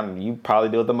read. I mean, you probably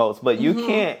do it the most, but you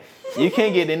can't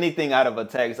get anything out of a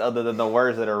text other than the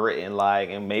words that are written. Like,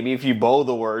 and maybe if you bold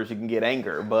the words, you can get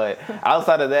anger. But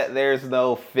outside of that, there's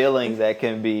no feeling that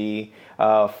can be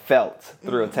felt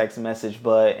through a text message.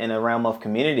 But in a realm of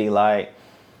community, like,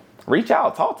 reach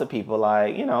out, talk to people,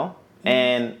 like, you know,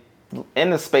 and in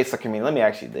the space of community. Let me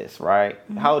ask you this, right?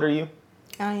 How old are you?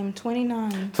 I am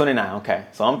 29. 29, okay.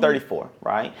 So I'm 34,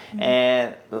 right?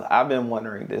 And I've been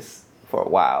wondering this for a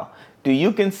while. Do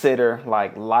you consider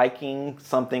like liking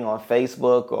something on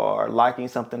Facebook or liking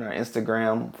something on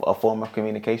Instagram a form of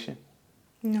communication?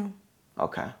 No.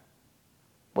 Okay.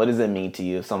 What does it mean to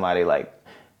you if somebody like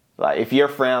if your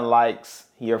friend likes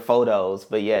your photos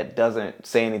but yet doesn't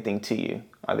say anything to you,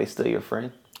 are they still your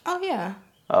friend? Oh, yeah.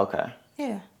 Okay.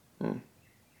 Yeah.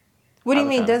 What do you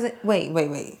mean doesn't... Wait.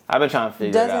 I've been trying to figure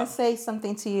it out. Doesn't say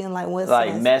something to you in like what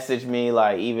Like sense? message me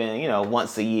like even, you know,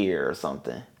 once a year or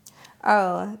something.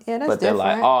 Oh, yeah, that's But they're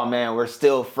different. like, oh man, we're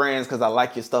still friends because I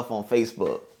like your stuff on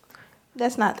Facebook.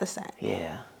 That's not the same.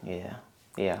 Yeah.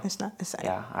 It's not the same.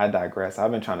 Yeah, I digress. I've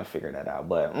been trying to figure that out,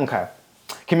 but okay.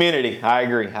 Community, I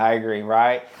agree,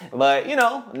 right? But, you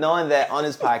know, knowing that on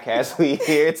this podcast, we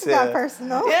here to... It's not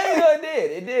personal. Yeah, you know,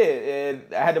 it did.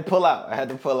 And I had to pull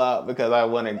out because I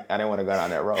didn't want to go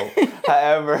down that road.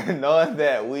 However, knowing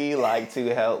that we like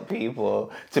to help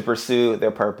people to pursue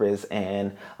their purpose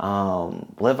and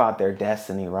live out their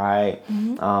destiny, right?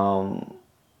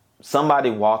 Somebody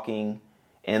walking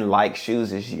in like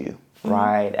shoes as you,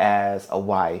 right? As a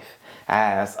wife,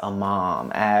 as a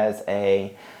mom, as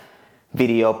a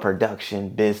video production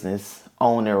business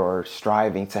owner or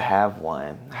striving to have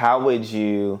one, how would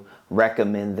you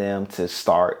recommend them to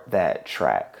start that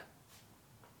track?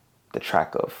 The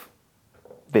track of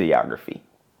videography.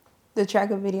 The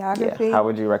track of videography? Yeah. How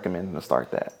would you recommend them to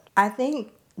start that? I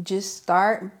think just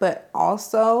start, but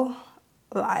also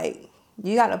like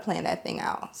you got to plan that thing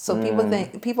out. So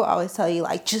people always tell you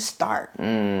like, just start.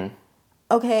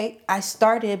 Okay, I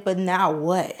started, but now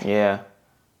what? Yeah.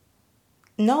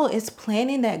 No, it's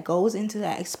planning that goes into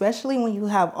that, especially when you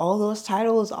have all those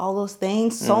titles, all those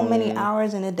things, so many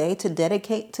hours in a day to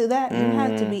dedicate to that. You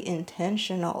have to be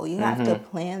intentional. You have to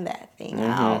plan that thing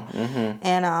out.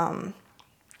 And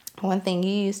one thing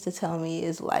you used to tell me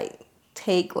is like,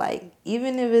 take like,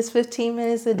 even if it's 15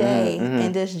 minutes a day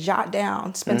and just jot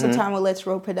down, spend some time with Let's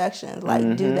Roll Productions,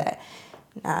 like do that.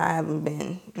 I haven't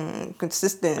been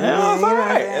consistent. Yeah, it's all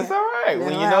right. It's all right.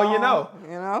 When you know, you know.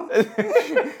 You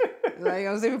know? Like,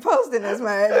 I'm still posting this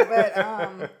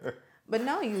much, but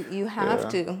no, you have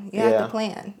to. You have to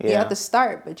plan. You have to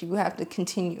start, but you have to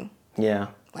continue. Yeah.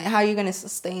 Like, how are you going to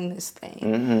sustain this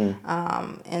thing?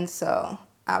 And so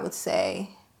I would say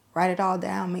write it all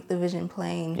down, make the vision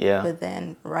plain, but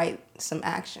then write some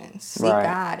actions. Seek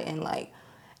God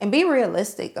and be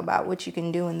realistic about what you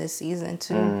can do in this season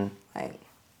too. Like,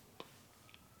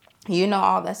 you know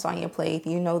all that's on your plate.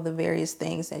 You know the various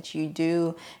things that you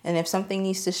do. And if something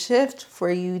needs to shift for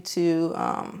you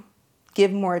to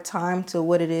give more time to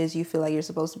what it is you feel like you're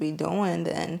supposed to be doing,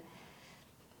 then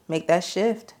make that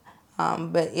shift.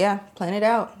 But yeah, plan it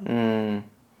out. No,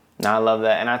 I love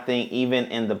that. And I think even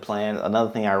in the plan,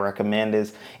 another thing I recommend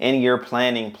is in your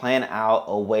planning, plan out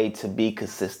a way to be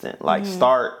consistent. Like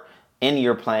start in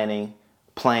your planning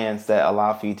plans that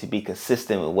allow for you to be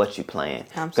consistent with what you plan.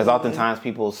 Because oftentimes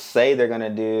people say they're going to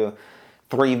do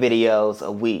 3 videos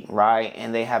a week, right?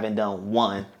 And they haven't done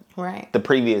one the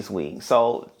previous week.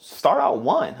 So start out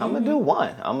one. I'm going to do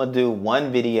one. I'm going to do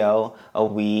 1 video a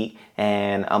week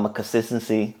and I'm going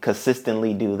to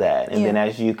consistently do that. And then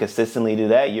as you consistently do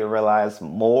that, you realize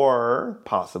more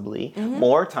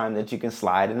time that you can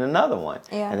slide in another one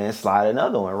and then slide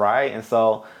another one, right? And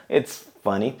so it's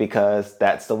funny because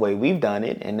that's the way we've done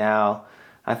it. And now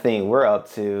I think we're up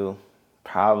to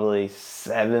probably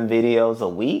 7 videos a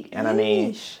week. And I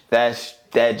mean, that's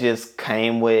that just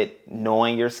came with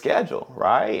knowing your schedule,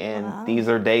 right? And these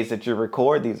are days that you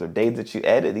record, these are days that you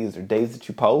edit, these are days that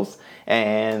you post,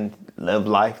 and live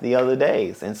life the other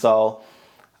days. And so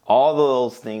all of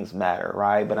those things matter,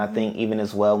 right? But I think even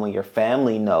as well when your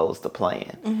family knows the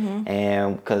plan.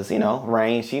 And because,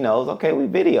 Rain, she knows, okay, we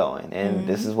videoing and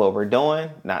this is what we're doing.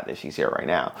 Not that she's here right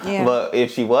now. Yeah. But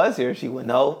if she was here, she would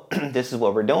know this is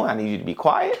what we're doing. I need you to be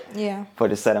quiet for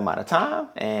the set amount of time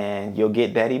and you'll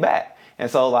get daddy back. And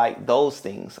so like those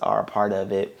things are a part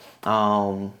of it.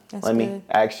 Let me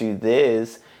ask you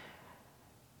this.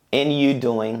 In you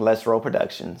doing Let's Roll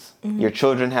Productions, your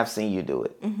children have seen you do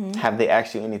it. Have they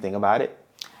asked you anything about it?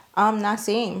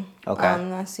 Nasim. Okay.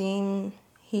 Nasim,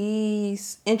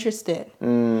 he's interested.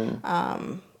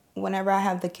 Whenever I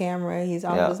have the camera, he's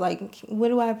always like, what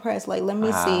do I press? Like, let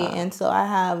me see. And so I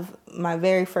have my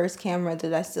very first camera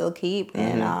that I still keep.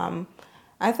 And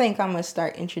I think I'm going to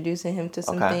start introducing him to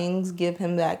some things, give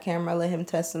him that camera, let him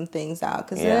test some things out.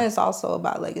 Because then it's also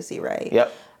about legacy, right?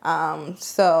 Yep.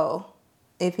 So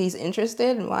if he's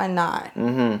interested, why not?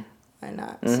 Why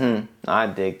not? So. I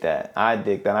dig that. I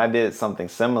did something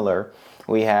similar.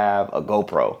 We have a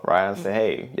GoPro, right? I said,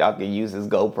 hey, y'all can use this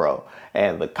GoPro.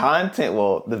 And the content,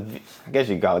 I guess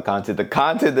you call it content. The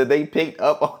content that they picked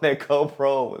up on that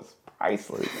GoPro was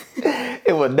priceless.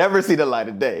 It would never see the light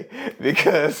of day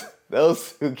because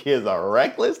those two kids are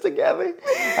reckless together.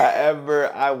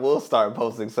 However, I will start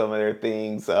posting some of their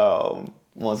things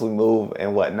once we move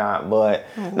and whatnot. But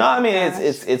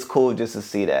it's cool just to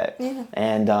see that. Yeah.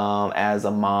 And as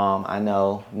a mom, I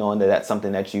know knowing that that's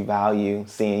something that you value,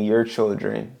 seeing your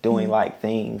children doing like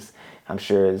things, I'm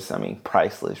sure is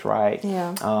priceless, right?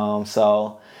 Yeah.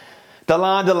 So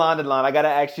Delon, I gotta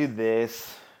ask you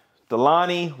this.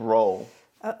 Delani Roll.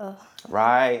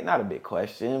 Right? Not a big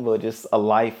question, but just a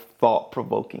life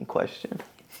thought-provoking question.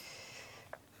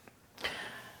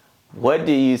 What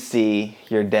do you see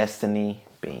your destiny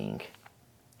being?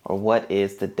 Or what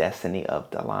is the destiny of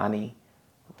Delani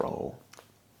Roll?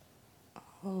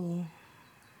 Oh.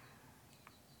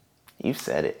 You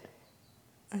said it.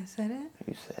 I said it?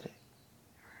 You said it.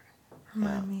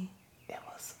 Remind me. It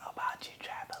was about you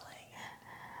traveling.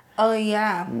 Oh,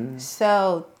 yeah.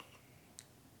 So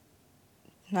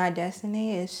my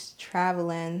destiny is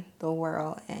traveling the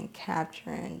world and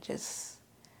capturing just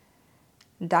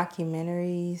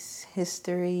documentaries,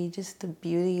 history, just the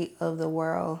beauty of the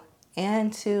world,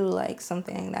 and to like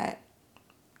something that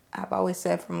I've always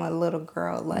said from a little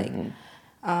girl, like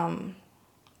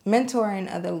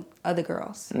mentoring other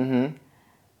girls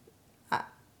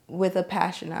with a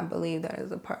passion. I believe that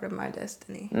is a part of my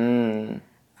destiny.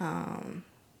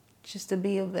 Just to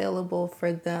be available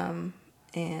for them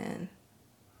and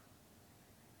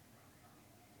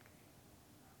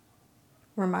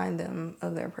remind them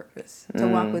of their purpose, to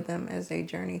walk with them as they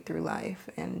journey through life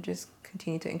and just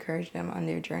continue to encourage them on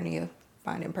their journey of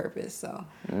finding purpose. So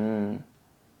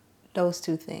those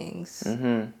two things.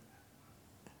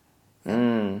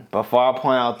 Before I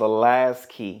point out the last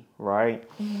key, right?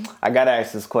 I got to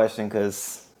ask this question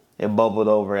because it bubbled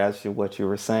over as to what you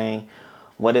were saying.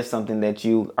 What is something that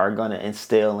you are going to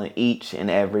instill in each and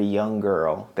every young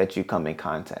girl that you come in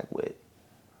contact with?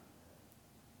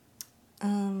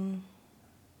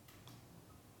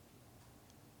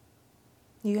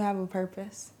 You have a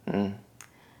purpose.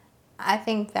 I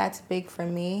think that's big for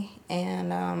me.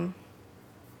 And I'm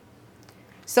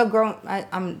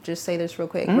just say this real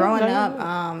quick. Growing up,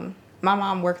 my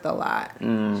mom worked a lot.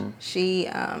 She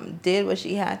did what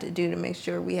she had to do to make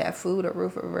sure we had food, a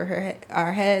roof over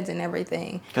our heads, and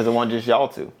everything. Because it wasn't just y'all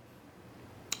two.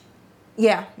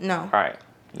 Yeah, no. All right.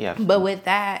 Yeah. But with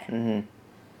that,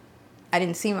 I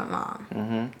didn't see my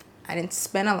mom. I didn't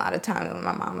spend a lot of time with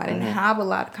my mom. I didn't have a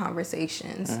lot of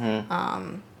conversations.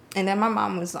 And then my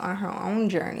mom was on her own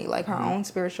journey, like her own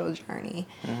spiritual journey.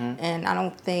 And I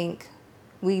don't think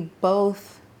we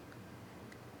both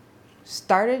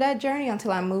started that journey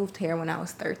until I moved here when I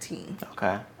was 13.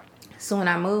 Okay. So when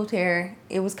I moved here,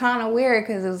 it was kind of weird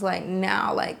because it was like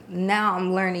now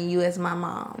I'm learning you as my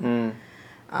mom.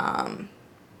 And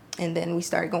then we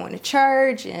started going to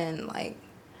church and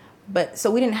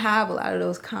so we didn't have a lot of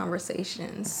those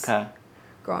conversations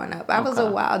growing up. I was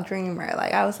a wild dreamer.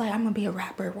 Like I was like, I'm gonna be a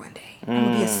rapper one day. I'm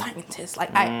gonna be a scientist.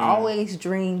 Like I always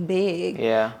dreamed big,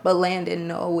 but landed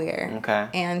nowhere. Okay.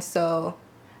 And so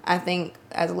I think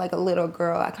as like a little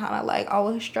girl, I kind of like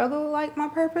always struggled like my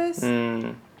purpose.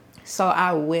 So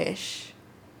I wish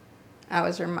I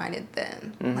was reminded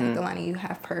then, like Delani, you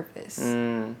have purpose.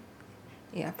 You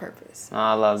have purpose.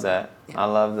 I love that. Yeah. I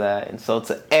love that. And so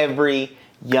to every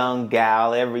young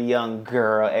gal, every young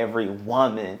girl, every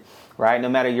woman, right? No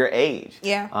matter your age.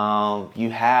 Yeah.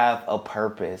 You have a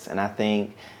purpose. And I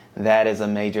think that is a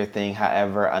major thing.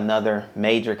 However, I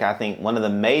think one of the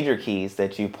major keys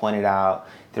that you pointed out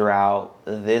throughout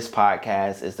this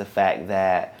podcast is the fact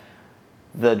that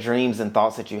the dreams and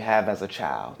thoughts that you have as a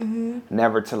child,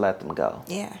 never to let them go.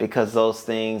 Yeah. Because those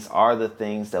things are the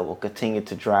things that will continue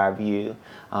to drive you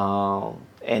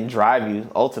and drive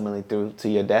you ultimately through to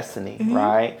your destiny,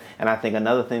 right? And I think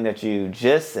another thing that you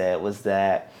just said was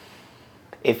that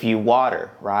if you water,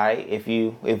 right? If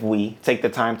we take the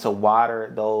time to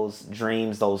water those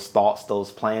dreams, those thoughts,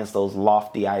 those plans, those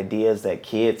lofty ideas that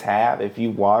kids have, if you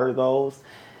water those,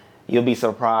 you'll be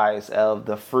surprised of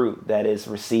the fruit that is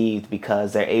received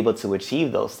because they're able to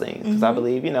achieve those things. Because I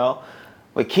believe,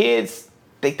 with kids,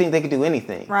 they think they can do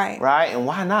anything. Right. Right? And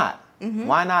why not?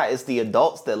 Why not? It's the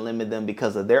adults that limit them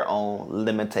because of their own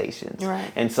limitations.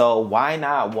 Right. And so why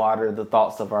not water the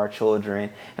thoughts of our children?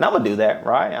 And I'm going to do that,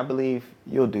 right? I believe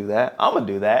you'll do that. I'm going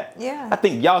to do that. Yeah. I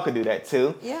think y'all could do that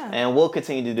too. Yeah. And we'll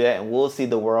continue to do that, and we'll see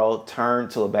the world turn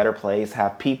to a better place,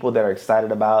 have people that are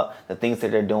excited about the things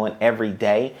that they're doing every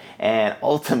day. And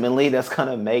ultimately, that's going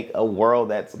to make a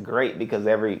world that's great because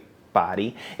everybody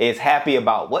is happy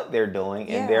about what they're doing,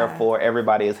 and therefore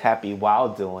everybody is happy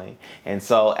while doing. And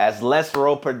so as Les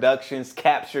Rowe Productions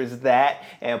captures that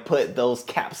and put those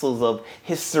capsules of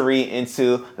history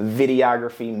into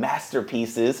videography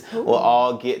masterpieces, we'll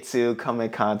all get to come in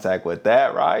contact with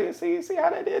that, right? You see how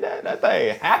they did that? That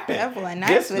thing happened.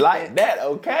 Nice just like it. that,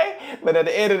 okay? But at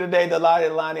the end of the day,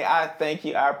 Delani, I thank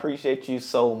you. I appreciate you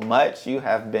so much. You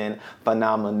have been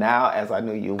phenomenal now, as I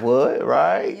knew you would,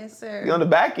 right? Yes, sir. You're on the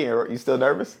back end. You still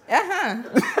nervous? But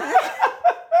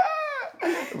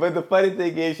the funny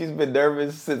thing is, she's been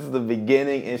nervous since the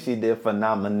beginning, and she did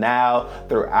phenomenal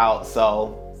throughout.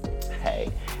 So,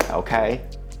 hey,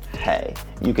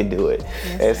 you can do it.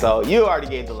 Yes, and so you already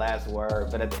gave the last word.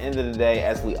 But at the end of the day,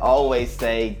 as we always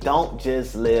say, don't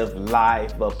just live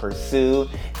life, but pursue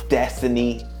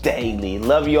destiny daily.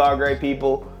 Love you all, great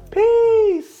people.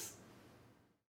 Peace.